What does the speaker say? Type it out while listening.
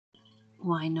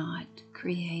Why not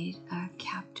create a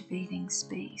captivating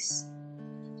space?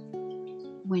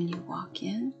 When you walk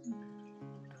in,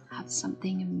 have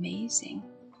something amazing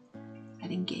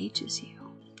that engages you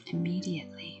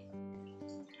immediately.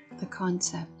 The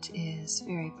concept is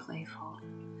very playful.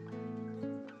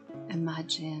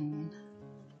 Imagine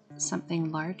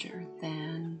something larger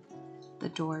than the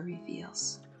door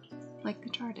reveals, like the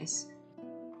TARDIS.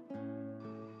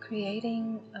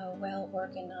 Creating a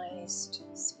well-organized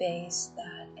space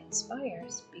that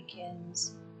inspires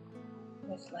begins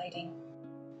with lighting.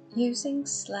 Using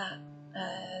slat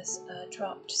as a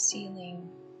dropped ceiling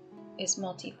is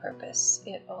multi-purpose.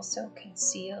 It also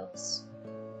conceals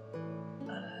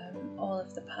all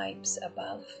of the pipes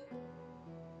above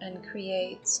and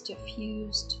creates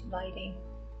diffused lighting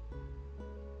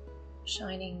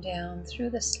shining down through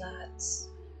the slats,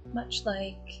 much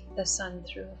like the sun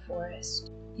through a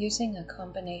forest. Using a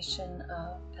combination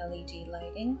of LED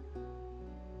lighting,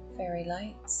 fairy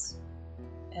lights,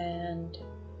 and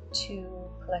 2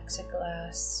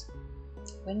 plexiglass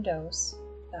windows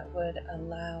that would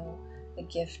allow the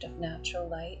gift of natural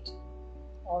light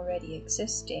already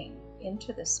existing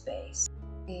into the space.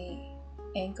 The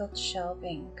angled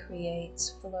shelving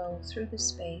creates flow through the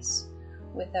space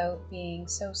without being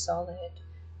so solid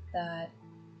that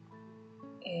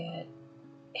it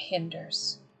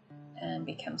hinders and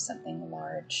becomes something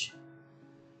large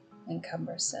and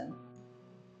cumbersome.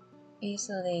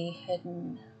 Easily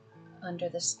hidden under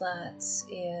the slats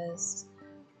is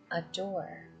a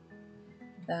door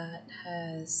that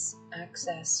has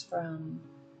access from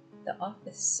the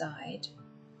office side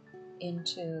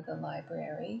into the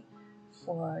library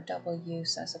for double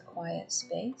use as a quiet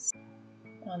space.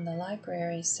 On the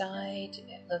library side,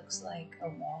 it looks like a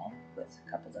wall with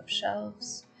a couple of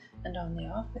shelves, and on the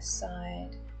office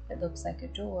side, it looks like a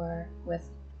door with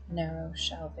narrow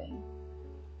shelving.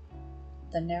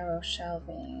 The narrow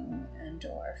shelving and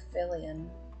door fill in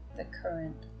the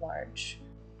current large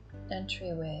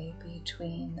entryway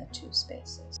between the 2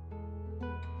 spaces.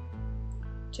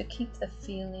 To keep the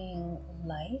feeling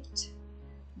light,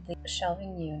 the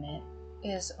shelving unit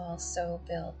is also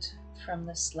built from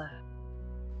the slab.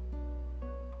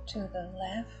 To the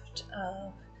left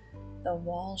of the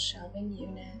wall shelving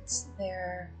units,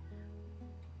 there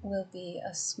will be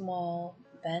a small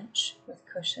bench with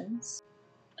cushions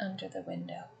under the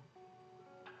window.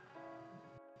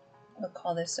 We'll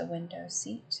call this a window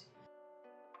seat.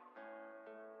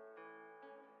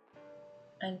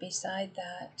 And beside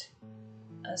that,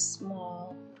 a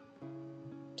small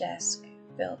desk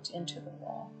built into the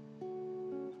wall.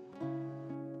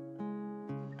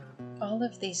 All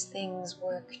of these things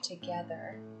work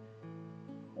together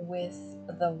with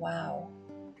the wow,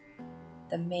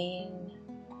 the main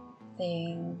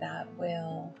thing that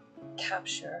will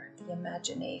capture the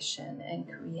imagination and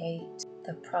create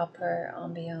the proper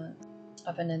ambiance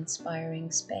of an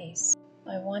inspiring space.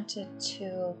 I wanted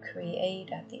to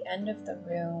create at the end of the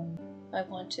room, I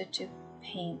wanted to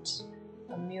paint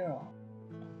a mural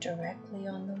directly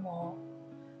on the wall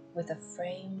with a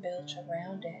frame built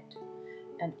around it,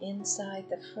 and inside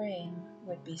the frame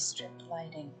would be strip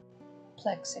lighting.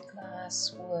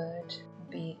 Plexiglass would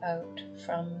be out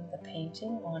from the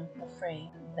painting on the frame,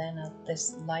 then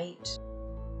this light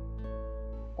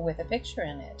with a picture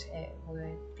in it. It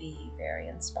would be very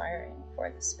inspiring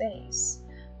for the space,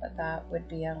 but that would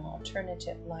be an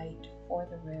alternative light for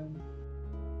the room.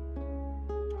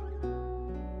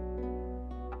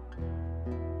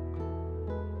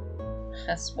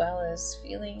 As well as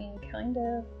feeling kind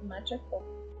of magical.